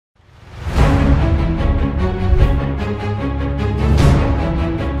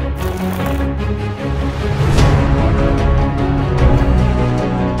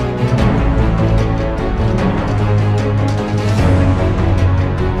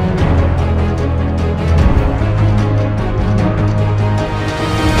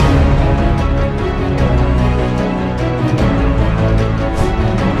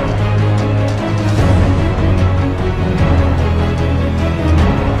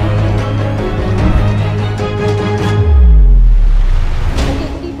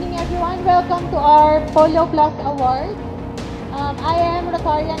Polio Plus Award. I am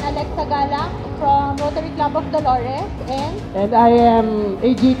Rotarian Alexa Galang from Rotary Club of Dolores and I am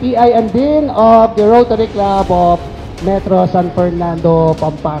AGPI and Dean of the Rotary Club of Metro San Fernando,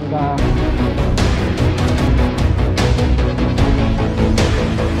 Pampanga.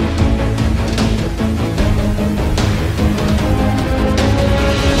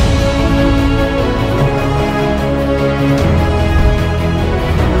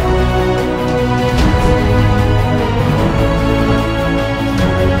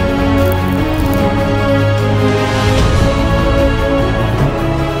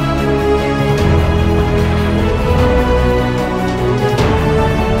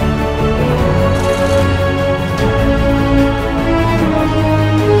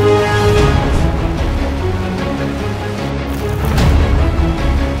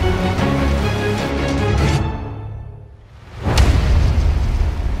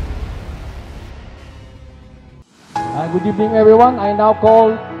 Good evening, everyone. I now call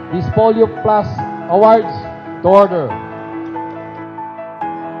this Polio Plus Awards to order.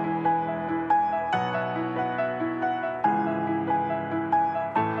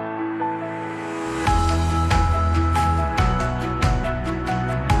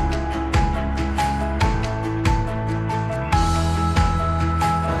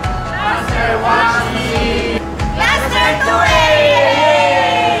 Cluster 1C! Cluster 2A!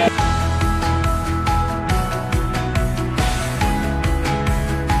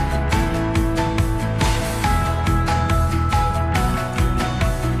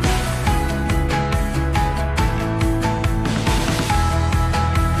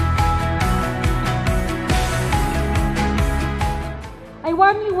 I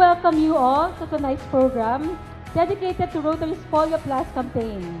warmly welcome you all to tonight's program dedicated to Rotary's Polio Plus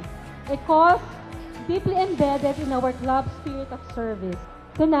campaign, a cause deeply embedded in our club's spirit of service.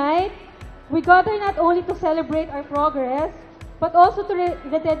 Tonight, we gather not only to celebrate our progress, but also to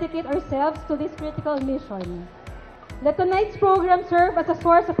rededicate ourselves to this critical mission. Let tonight's program serve as a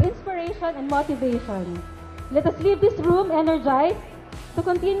source of inspiration and motivation. Let us leave this room energized to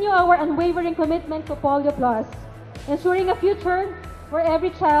continue our unwavering commitment to Polio Plus, ensuring a future where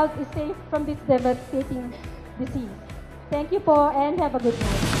every child is safe from this devastating disease. Thank you po and have a good night.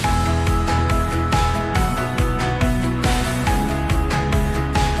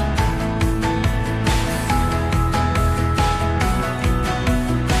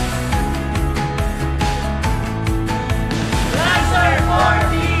 Cluster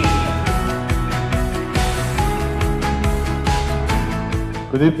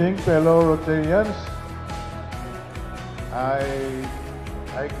 40! Good evening, fellow Rotarians.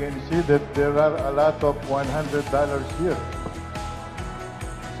 I can see that there are a lot of $100 here.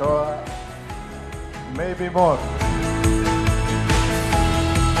 So maybe more.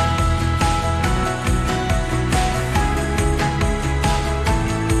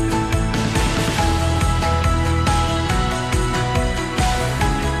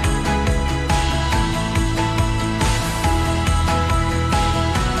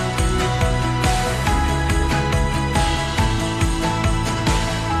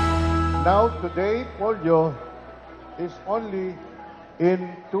 Now, today, polio is only in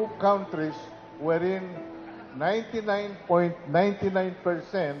 2 countries wherein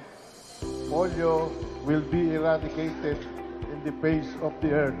 99.99% polio will be eradicated in the face of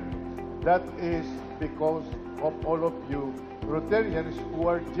the earth. That is because of all of you Rotarians who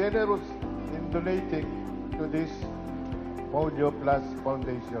are generous in donating to this Polio Plus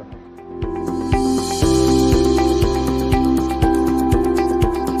Foundation.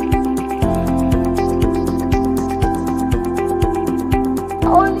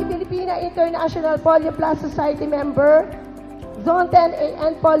 International Polio Plus Society member, Zone 10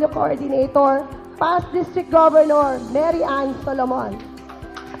 and Polio Coordinator, past District Governor Mary Ann Solomon.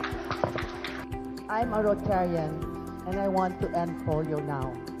 I'm a Rotarian and I want to end polio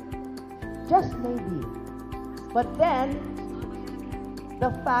now. Just maybe. But then,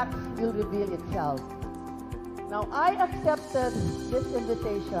 the facts will reveal itself. Now, I accepted this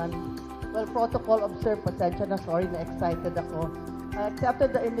invitation. Well, protocol observed, pasensya na, sorry, na-excited ako. I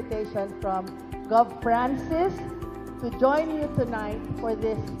accepted the invitation from Gov. Francis to join you tonight for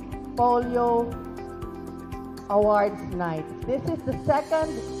this Polio Awards Night. This is the second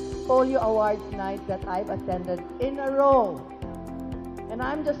Polio Awards Night that I've attended in a row. And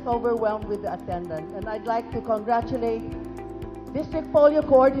I'm just overwhelmed with the attendance. And I'd like to congratulate District Polio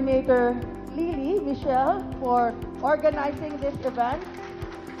Coordinator Lily Michelle for organizing this event.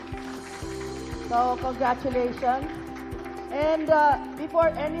 So, congratulations. And before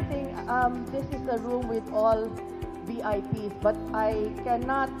anything, this is a room with all VIPs, but I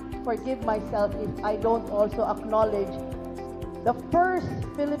cannot forgive myself if I don't also acknowledge the first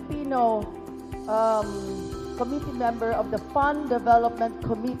Filipino committee member of the Fund Development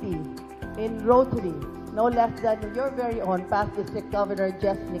Committee in Rotary, no less than your very own past District Governor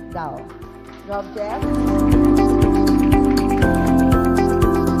Jess Curitao. Rob Jess.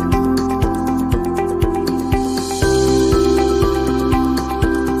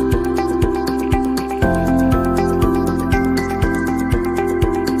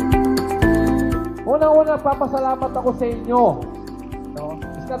 Una-una, papasalamat ako sa inyo. No?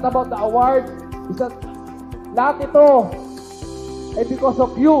 It's not about the award. It's not, lahat ito ay because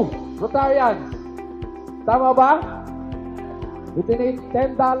of you, Rotarians. Tama ba? You donate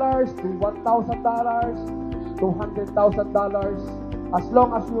 $10 to $1,000 to $100,000 as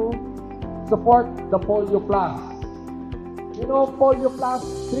long as you support the Polio Plus. You know, Polio Plus,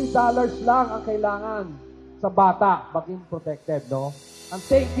 $3 lang ang kailangan sa bata maging protected, no? And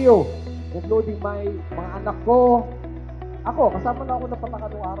thank you, including my mga anak ko. Ako, kasama na ako na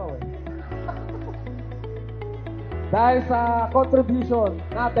pataka noong araw eh. Dahil sa contribution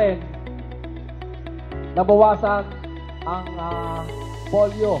natin, nabawasan ang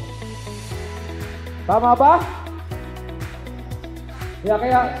polio. Tama ba?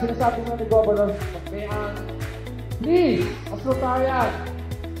 Kaya sinasabi mo ni Governor, please, as Rotarian,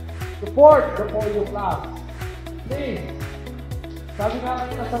 support the Polio Plus. Please. Sabi nga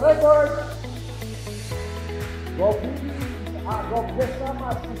kanina sa record, Go Jess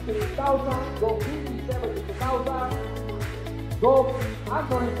Sama, 68,000. Go Billy, 72,000. Go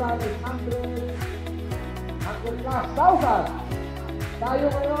Anthony Sanchez, 100,000. Tayo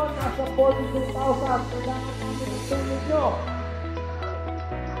ngayon, nasa 42,000. Kailangan namin ng tulong nyo.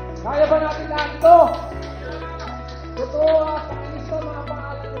 Kaya ba natin lahat ito? Totoo, pakilista mga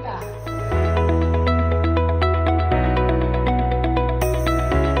pangalan nila.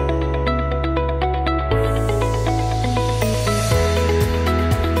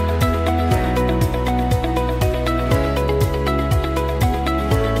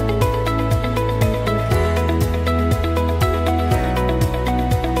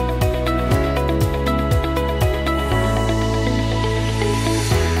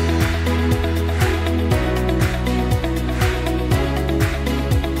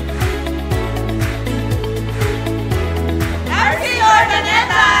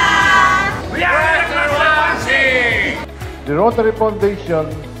 The Rotary Foundation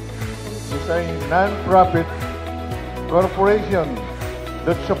is a non-profit corporation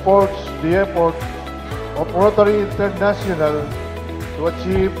that supports the effort of Rotary International to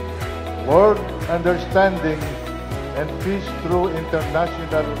achieve world understanding and peace through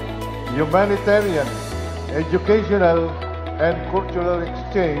international humanitarian, educational, and cultural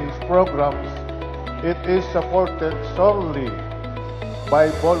exchange programs. It is supported solely by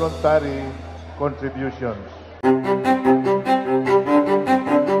voluntary contributions.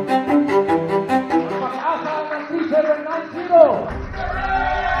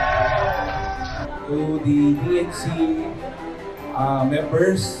 To the DNC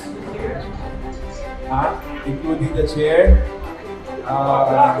members, including the chair,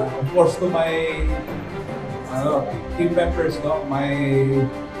 of course to my team members, no? My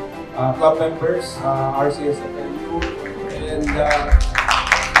club members, RCSFLU,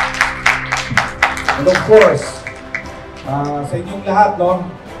 and of course, sa inyong lahat, no?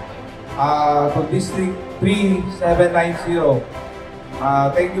 To District 3790,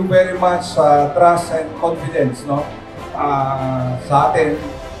 thank you very much sa trust and confidence, no? Sa atin.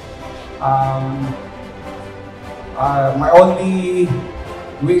 My only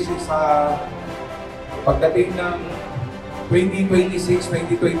wish is pagdating ng 2026,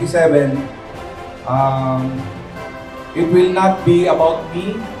 2027, it will not be about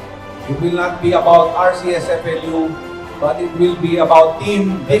me, it will not be about RCSFLU, but it will be about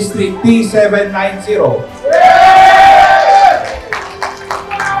Team District T790.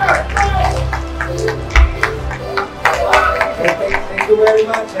 Thank you very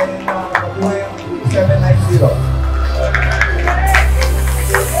much, and mabuhay ang 790.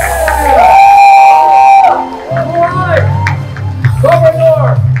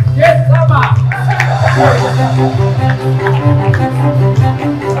 Governor Jess Sama.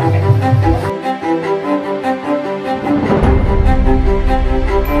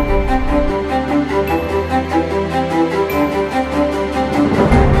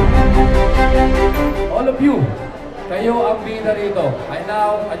 All of you, kayo ang bida rito. I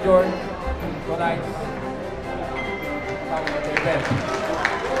now adjourn tonight's event.